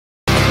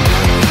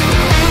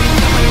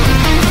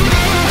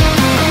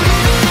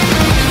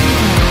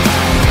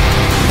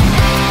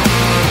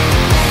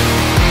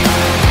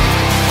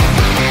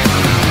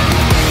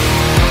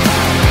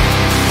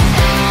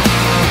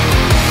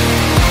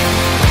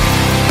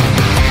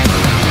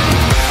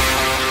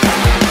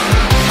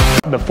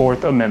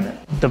Fourth Amendment.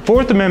 The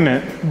Fourth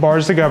Amendment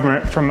bars the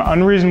government from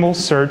unreasonable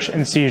search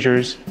and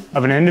seizures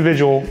of an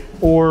individual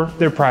or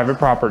their private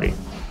property.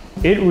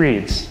 It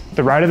reads,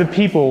 "The right of the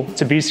people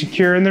to be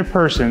secure in their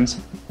persons,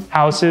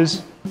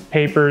 houses,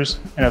 papers,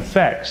 and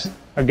effects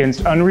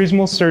against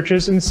unreasonable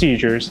searches and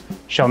seizures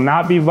shall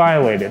not be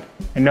violated,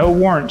 and no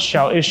warrant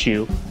shall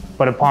issue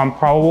but upon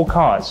probable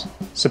cause,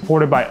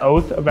 supported by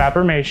oath of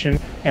affirmation,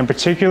 and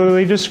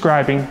particularly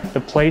describing the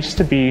place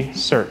to be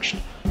searched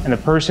and the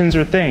persons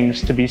or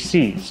things to be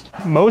seized."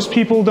 Most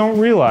people don't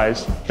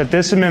realize that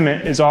this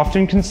amendment is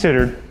often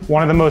considered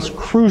one of the most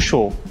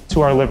crucial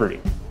to our liberty.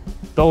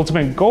 The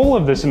ultimate goal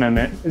of this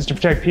amendment is to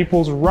protect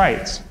people's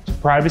rights to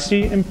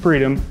privacy and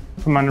freedom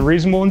from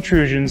unreasonable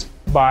intrusions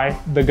by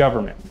the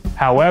government.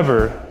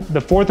 However, the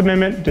Fourth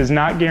Amendment does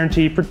not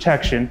guarantee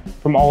protection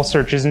from all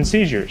searches and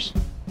seizures,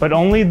 but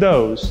only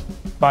those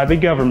by the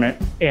government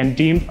and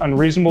deemed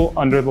unreasonable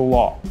under the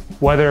law.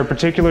 Whether a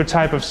particular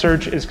type of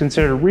search is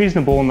considered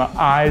reasonable in the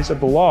eyes of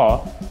the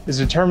law is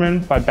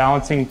determined by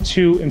balancing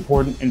two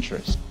important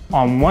interests.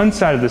 On one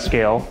side of the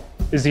scale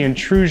is the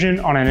intrusion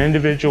on an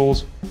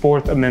individual's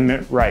Fourth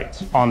Amendment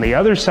rights. On the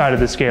other side of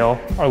the scale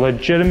are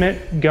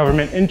legitimate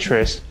government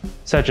interests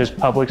such as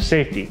public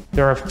safety.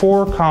 There are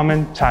four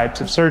common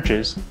types of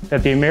searches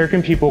that the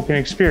American people can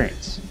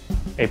experience: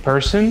 a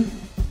person,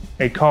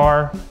 a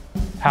car,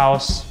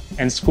 house,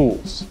 and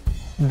schools.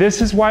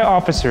 This is why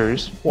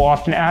officers will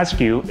often ask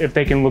you if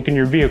they can look in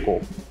your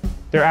vehicle.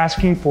 They're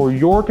asking for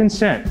your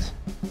consent.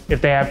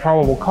 If they have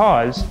probable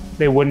cause,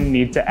 they wouldn't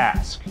need to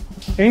ask.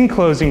 In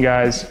closing,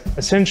 guys,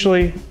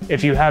 essentially,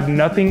 if you have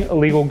nothing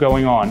illegal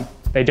going on,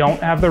 they don't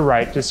have the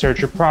right to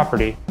search your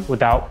property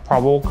without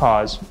probable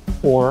cause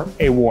or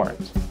a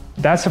warrant.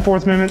 That's the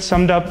Fourth Amendment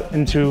summed up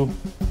into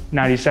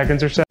 90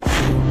 seconds or so.